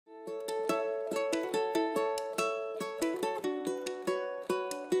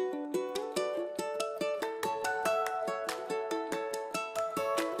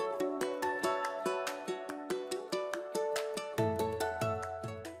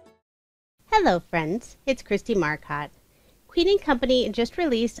Hello friends, it's Kristie Marcotte. Queen & Company just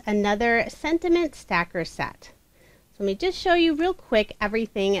released another sentiment stacker set. So let me just show you real quick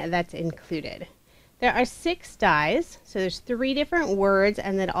everything that's included. There are 6 dies, so there's 3 different words,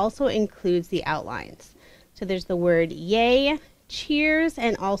 and that also includes the outlines. So there's the word yay, cheers,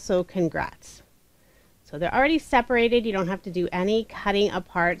 and also congrats. So they're already separated, you don't have to do any cutting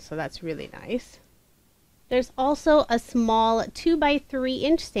apart, so that's really nice. There's also a small 2x3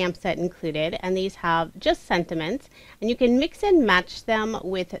 inch stamp set included, and these have just sentiments, and you can mix and match them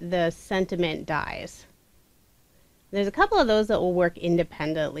with the sentiment dies. There's a couple of those that will work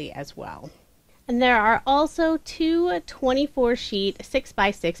independently as well. And there are also 2 24 sheet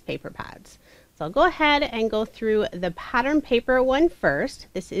 6x6 paper pads. So I'll go ahead and go through the pattern paper one first.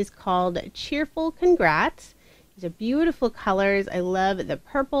 This is called Cheerful Congrats. These are beautiful colors. I love the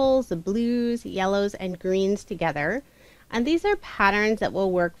purples, the blues, yellows, and greens together. And these are patterns that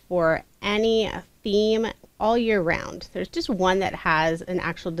will work for any theme all year round. There's just one that has an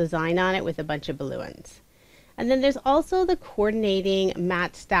actual design on it with a bunch of balloons. And then there's also the coordinating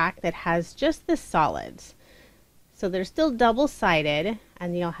matte stack that has just the solids. So they're still double-sided,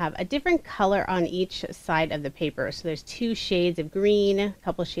 and you'll have a different color on each side of the paper. So there's 2 shades of green, a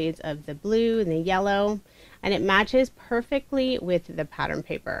couple shades of the blue and the yellow, and it matches perfectly with the pattern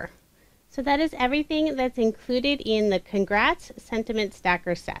paper. So that is everything that's included in the Congrats Sentiment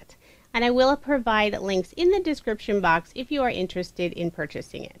Stacker set. And I will provide links in the description box if you are interested in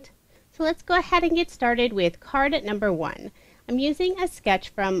purchasing it. So let's go ahead and get started with card number 1. I'm using a sketch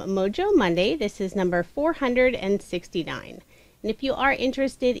from Mojo Monday. This is number 469. And if you are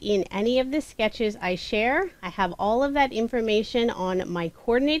interested in any of the sketches I share, I have all of that information on my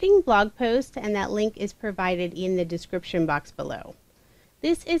coordinating blog post, and that link is provided in the description box below.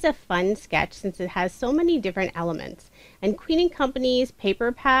 This is a fun sketch since it has so many different elements, and Queen & Company's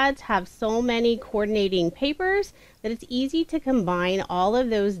paper pads have so many coordinating papers that it's easy to combine all of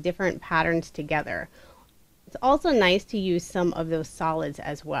those different patterns together. It's also nice to use some of those solids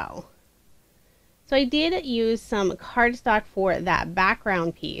as well. So I did use some cardstock for that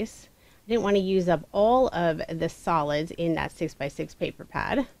background piece. I didn't want to use up all of the solids in that 6x6 paper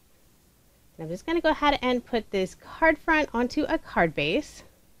pad. And I'm just going to go ahead and put this card front onto a card base.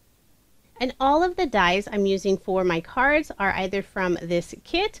 And all of the dies I'm using for my cards are either from this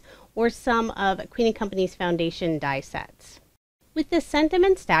kit or some of Queen & Company's foundation die sets. With the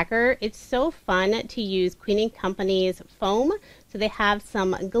sentiment stacker, it's so fun to use Queen & Company's foam. So they have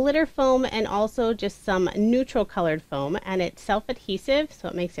some glitter foam and also just some neutral colored foam, and it's self-adhesive, so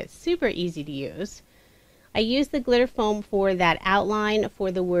it makes it super easy to use. I use the glitter foam for that outline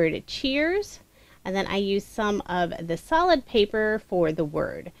for the word cheers, and then I use some of the solid paper for the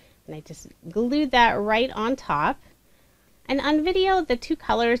word. And I just glued that right on top. And on video, the 2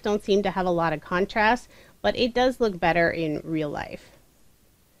 colors don't seem to have a lot of contrast, but it does look better in real life.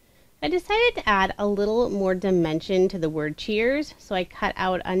 I decided to add a little more dimension to the word cheers, so I cut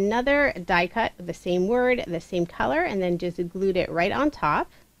out another die cut of the same word, the same color, and then just glued it right on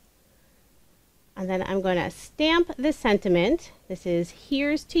top. And then I'm going to stamp the sentiment. This is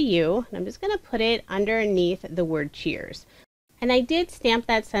 "Here's to you," and I'm just going to put it underneath the word cheers. And I did stamp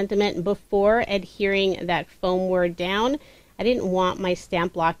that sentiment before adhering that foam word down. I didn't want my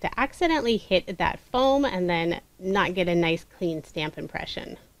stamp block to accidentally hit that foam and then not get a nice clean stamp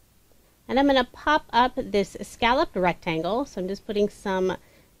impression. And I'm going to pop up this scalloped rectangle. So I'm just putting some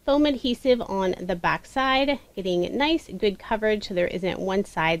foam adhesive on the back side, getting nice good coverage so there isn't one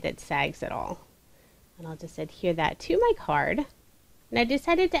side that sags at all. And I'll just adhere that to my card. And I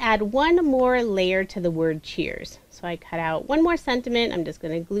decided to add one more layer to the word cheers. So I cut out one more sentiment. I'm just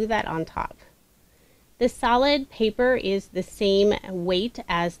going to glue that on top. The solid paper is the same weight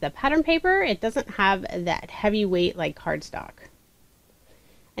as the pattern paper. It doesn't have that heavy weight like cardstock.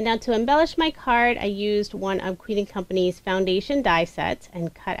 And now to embellish my card, I used one of Queen & Company's foundation die sets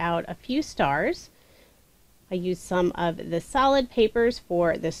and cut out a few stars. I used some of the solid papers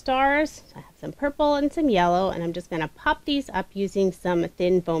for the stars. So I have some purple and some yellow, and I'm just going to pop these up using some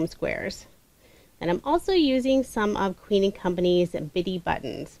thin foam squares. And I'm also using some of Queen & Company's bitty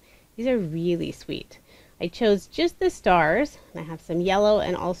buttons. These are really sweet. I chose just the stars, and I have some yellow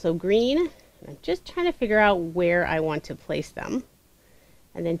and also green. And I'm just trying to figure out where I want to place them.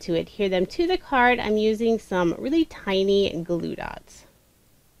 And then to adhere them to the card, I'm using some really tiny glue dots.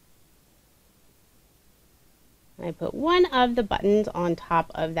 And I put one of the buttons on top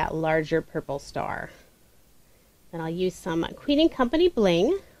of that larger purple star. Then I'll use some Queen & Company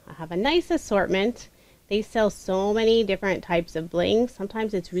bling. I have a nice assortment. They sell so many different types of bling.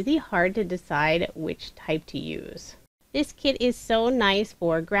 Sometimes it's really hard to decide which type to use. This kit is so nice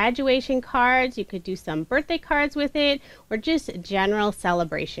for graduation cards. You could do some birthday cards with it, or just general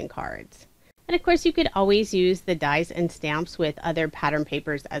celebration cards. And of course, you could always use the dies and stamps with other pattern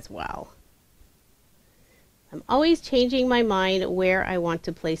papers as well. I'm always changing my mind where I want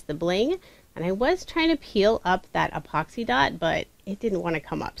to place the bling, and I was trying to peel up that epoxy dot, but it didn't want to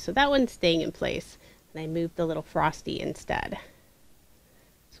come up, so that one's staying in place, and I moved the little frosty instead.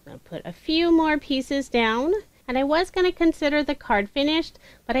 So I'm going to put a few more pieces down, and I was going to consider the card finished,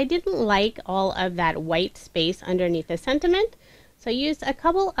 but I didn't like all of that white space underneath the sentiment, so I used a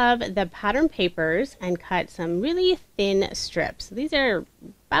couple of the pattern papers and cut some really thin strips. These are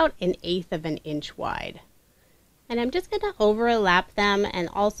about 1/8 of an inch wide. And I'm just going to overlap them and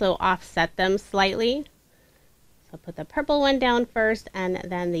also offset them slightly. So I'll put the purple one down first and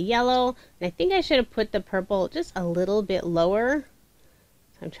then the yellow. And I think I should have put the purple just a little bit lower.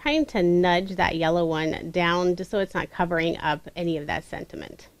 So I'm trying to nudge that yellow one down just so it's not covering up any of that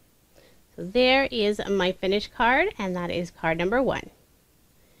sentiment. So there is my finished card, and that is card number 1.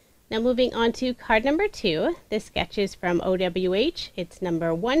 Now moving on to card number 2. This sketch is from OWH. It's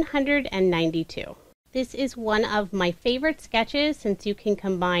number 192. This is one of my favorite sketches since you can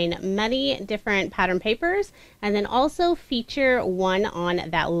combine many different pattern papers and then also feature one on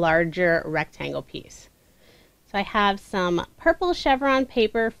that larger rectangle piece. So I have some purple chevron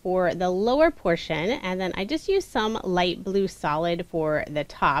paper for the lower portion, and then I just use some light blue solid for the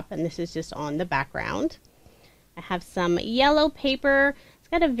top, and this is just on the background. I have some yellow paper. It's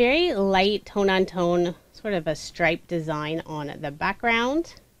got a very light tone-on-tone, sort of a stripe design on the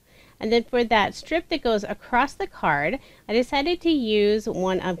background. And then for that strip that goes across the card, I decided to use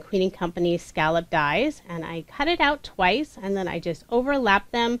one of Queen & Company's scallop dies, and I cut it out twice, and then I just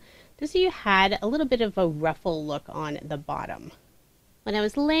overlapped them just so you had a little bit of a ruffle look on the bottom. When I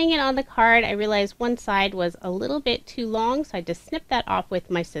was laying it on the card, I realized one side was a little bit too long, so I just snipped that off with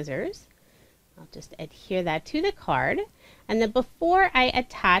my scissors. I'll just adhere that to the card. And then before I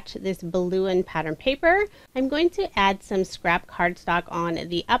attach this balloon pattern paper, I'm going to add some scrap cardstock on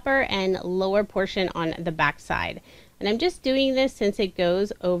the upper and lower portion on the back side. And I'm just doing this since it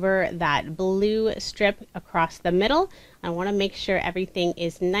goes over that blue strip across the middle. I want to make sure everything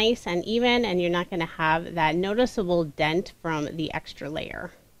is nice and even, and you're not going to have that noticeable dent from the extra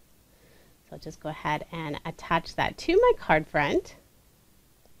layer. So I'll just go ahead and attach that to my card front.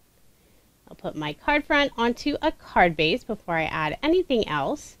 I'll put my card front onto a card base before I add anything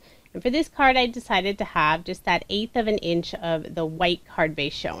else. And for this card, I decided to have just that 1/8 of an inch of the white card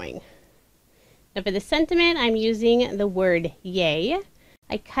base showing. Now for the sentiment, I'm using the word yay.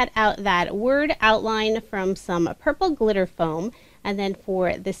 I cut out that word outline from some purple glitter foam. And then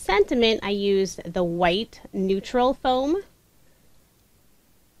for the sentiment, I used the white neutral foam.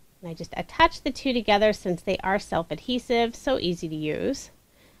 And I just attached the two together since they are self-adhesive, so easy to use.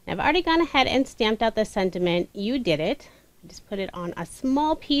 I've already gone ahead and stamped out the sentiment. You did it. I just put it on a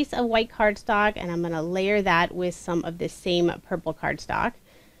small piece of white cardstock, and I'm going to layer that with some of the same purple cardstock.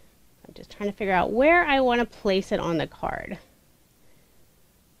 I'm just trying to figure out where I want to place it on the card.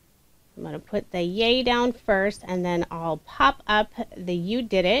 I'm going to put the yay down first, and then I'll pop up the you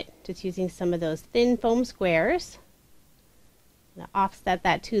did it, just using some of those thin foam squares. I'm going to offset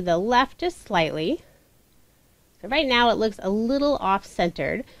that to the left just slightly. So right now it looks a little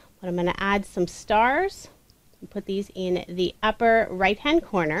off-centered, but I'm going to add some stars and put these in the upper right-hand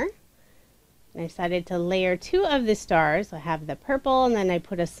corner. And I decided to layer 2 of the stars. I have the purple, and then I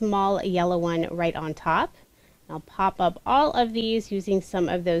put a small yellow one right on top. And I'll pop up all of these using some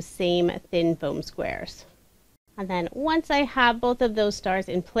of those same thin foam squares. And then once I have both of those stars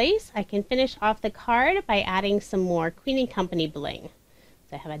in place, I can finish off the card by adding some more Queen & Company bling.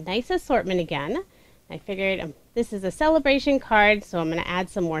 So I have a nice assortment again. I figured this is a celebration card, so I'm going to add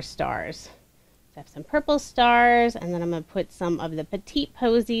some more stars. So I have some purple stars, and then I'm going to put some of the petite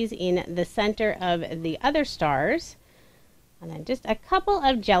posies in the center of the other stars. And then just a couple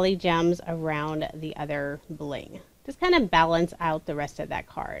of jelly gems around the other bling. Just kind of balance out the rest of that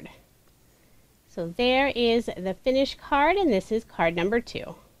card. So there is the finished card, and this is card number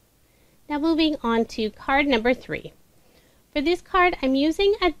 2. Now moving on to card number 3. For this card, I'm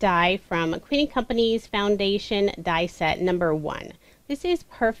using a die from Queen & Company's Foundation die set number 1. This is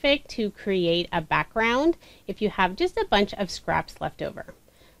perfect to create a background if you have just a bunch of scraps left over.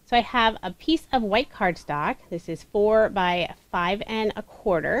 So I have a piece of white cardstock. This is 4 by 5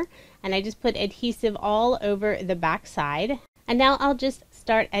 1/4, and I just put adhesive all over the back side. And now I'll just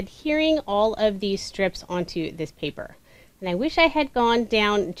start adhering all of these strips onto this paper. And I wish I had gone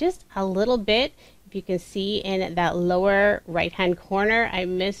down just a little bit If you can see in that lower right hand corner, I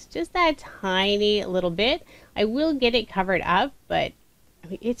missed just that tiny little bit. I will get it covered up, but I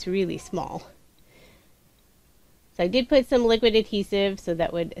mean, it's really small. So I did put some liquid adhesive so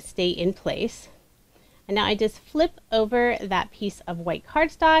that would stay in place. And now I just flip over that piece of white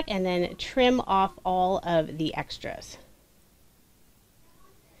cardstock and then trim off all of the extras.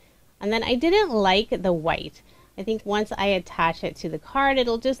 And then I didn't like the white. I think once I attach it to the card,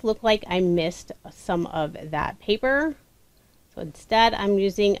 it'll just look like I missed some of that paper. So instead, I'm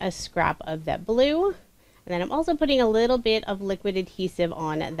using a scrap of that blue. And then I'm also putting a little bit of liquid adhesive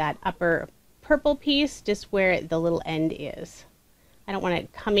on that upper purple piece, just where the little end is. I don't want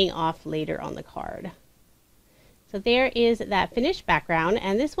it coming off later on the card. So there is that finished background,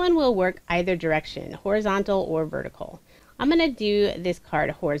 and this one will work either direction, horizontal or vertical. I'm going to do this card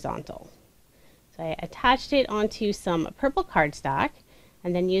horizontal. So I attached it onto some purple cardstock,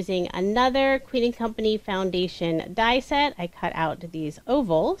 and then using another Queen & Company foundation die set, I cut out these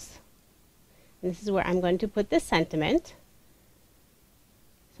ovals. And this is where I'm going to put the sentiment.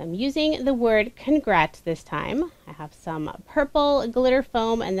 So I'm using the word congrats this time. I have some purple glitter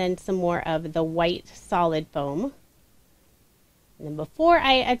foam and then some more of the white solid foam. And then before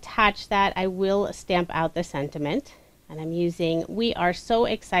I attach that, I will stamp out the sentiment. And I'm using "We are so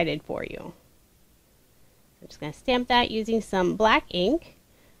excited for you." I'm just going to stamp that using some black ink.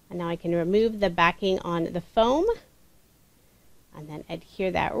 And now I can remove the backing on the foam. And then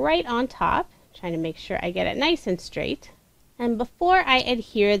adhere that right on top, trying to make sure I get it nice and straight. And before I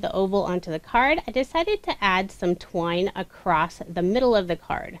adhere the oval onto the card, I decided to add some twine across the middle of the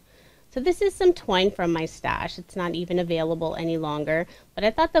card. So this is some twine from my stash. It's not even available any longer, but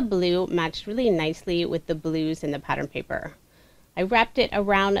I thought the blue matched really nicely with the blues in the pattern paper. I wrapped it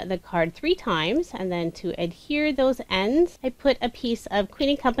around the card 3 times, and then to adhere those ends, I put a piece of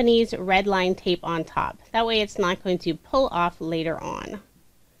Queen & Company's red line tape on top. That way it's not going to pull off later on.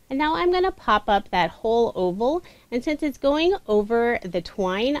 And now I'm going to pop up that whole oval, and since it's going over the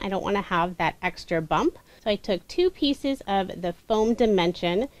twine, I don't want to have that extra bump. So I took 2 pieces of the foam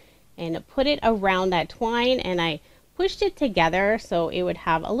dimension and put it around that twine, and I pushed it together so it would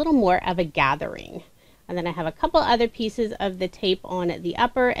have a little more of a gathering. And then I have a couple other pieces of the tape on the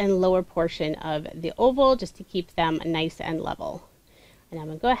upper and lower portion of the oval just to keep them nice and level. And I'm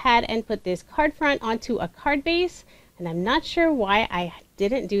going to go ahead and put this card front onto a card base. And I'm not sure why I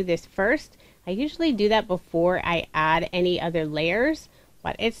didn't do this first. I usually do that before I add any other layers,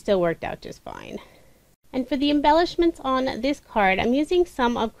 but it still worked out just fine. And for the embellishments on this card, I'm using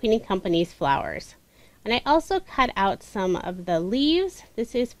some of Queen & Company's flowers. And I also cut out some of the leaves.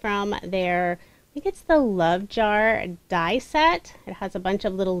 This is from their, I think it's the Love Jar die set. It has a bunch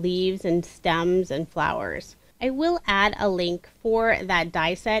of little leaves and stems and flowers. I will add a link for that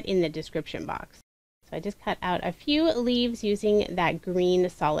die set in the description box. So I just cut out a few leaves using that green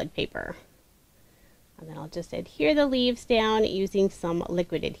solid paper. And then I'll just adhere the leaves down using some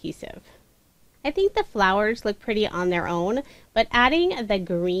liquid adhesive. I think the flowers look pretty on their own, but adding the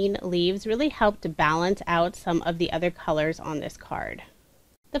green leaves really helped balance out some of the other colors on this card.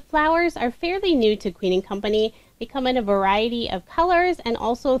 The flowers are fairly new to Queen & Company. They come in a variety of colors and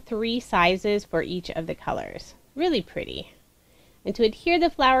also 3 sizes for each of the colors. Really pretty. And to adhere the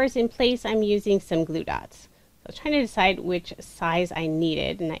flowers in place, I'm using some glue dots. So I was trying to decide which size I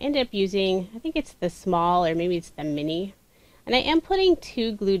needed, and I ended up using, I think it's the small or maybe it's the mini. And I am putting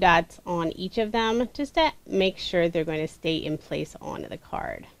 2 glue dots on each of them just to make sure they're going to stay in place on the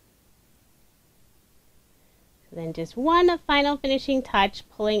card. So then just one final finishing touch,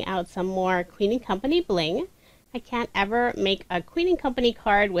 pulling out some more Queen & Company bling. I can't ever make a Queen & Company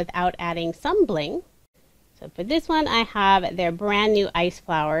card without adding some bling. So for this one, I have their brand new ice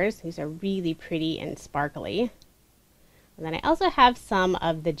flowers. These are really pretty and sparkly. And then I also have some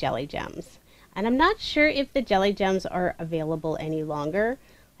of the jelly gems. And I'm not sure if the jelly gems are available any longer.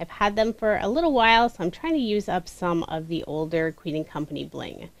 I've had them for a little while, so I'm trying to use up some of the older Queen & Company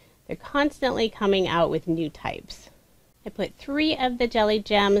bling. They're constantly coming out with new types. I put 3 of the jelly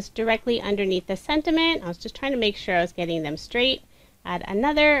gems directly underneath the sentiment. I was just trying to make sure I was getting them straight. Add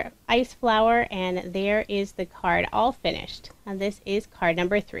another ice flower, and there is the card all finished. And this is card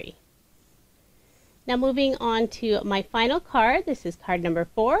number 3. Now moving on to my final card. This is card number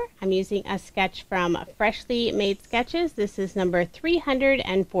 4. I'm using a sketch from Freshly Made Sketches. This is number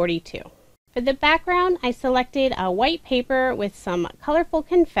 342. For the background, I selected a white paper with some colorful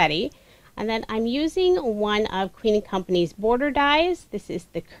confetti, and then I'm using one of Queen & Company's border dies. This is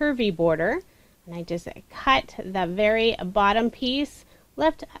the curvy border, and I just cut the very bottom piece,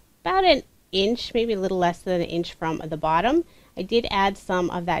 left about an inch, maybe a little less than an inch from the bottom. I did add some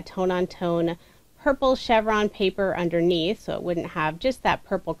of that tone-on-tone purple chevron paper underneath, so it wouldn't have just that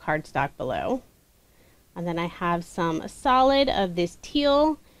purple cardstock below. And then I have some solid of this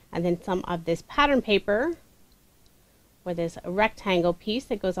teal, and then some of this pattern paper, or this rectangle piece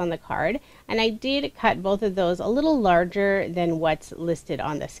that goes on the card. And I did cut both of those a little larger than what's listed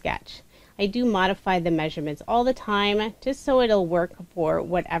on the sketch. I do modify the measurements all the time, just so it'll work for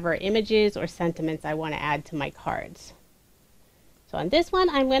whatever images or sentiments I want to add to my cards. So on this one,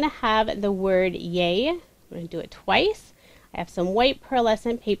 I'm going to have the word yay. I'm going to do it twice. I have some white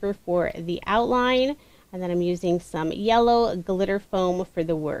pearlescent paper for the outline, and then I'm using some yellow glitter foam for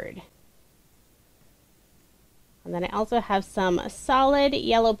the word. And then I also have some solid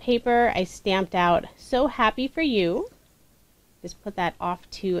yellow paper I stamped out "So Happy for You." Just put that off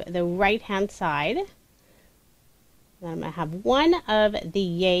to the right hand side. Then I'm going to have one of the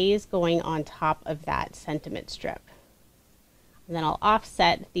yays going on top of that sentiment strip. And then I'll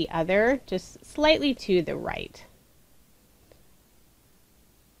offset the other just slightly to the right.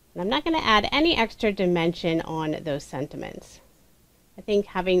 And I'm not going to add any extra dimension on those sentiments. I think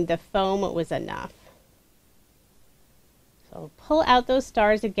having the foam was enough. So I'll pull out those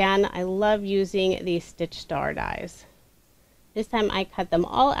stars again. I love using these stitch star dies. This time I cut them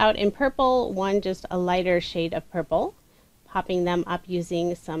all out in purple, one just a lighter shade of purple, popping them up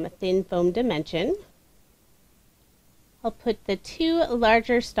using some thin foam dimension. I'll put the two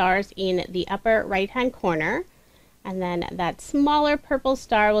larger stars in the upper right hand corner, and then that smaller purple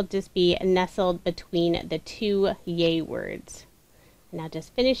star will just be nestled between the two yay words. Now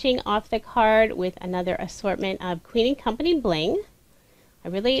just finishing off the card with another assortment of Queen & Company bling. I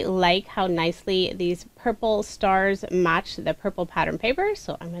really like how nicely these purple stars match the purple pattern paper,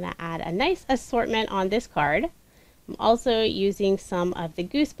 so I'm going to add a nice assortment on this card. I'm also using some of the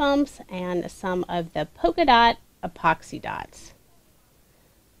Goosebumps and some of the polka dot epoxy dots.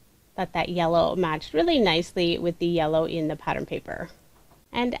 Thought that yellow matched really nicely with the yellow in the pattern paper.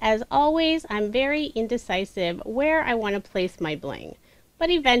 And as always, I'm very indecisive where I want to place my bling,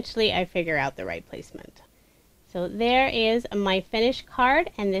 but eventually I figure out the right placement. So there is my finished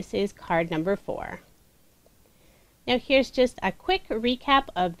card, and this is card number 4. Now here's just a quick recap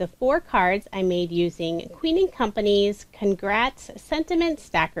of the 4 cards I made using Queen & Company's Congrats Sentiment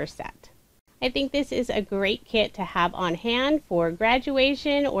Stacker Set. I think this is a great kit to have on hand for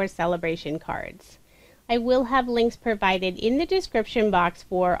graduation or celebration cards. I will have links provided in the description box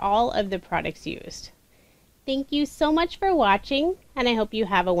for all of the products used. Thank you so much for watching, and I hope you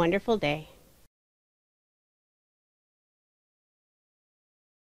have a wonderful day.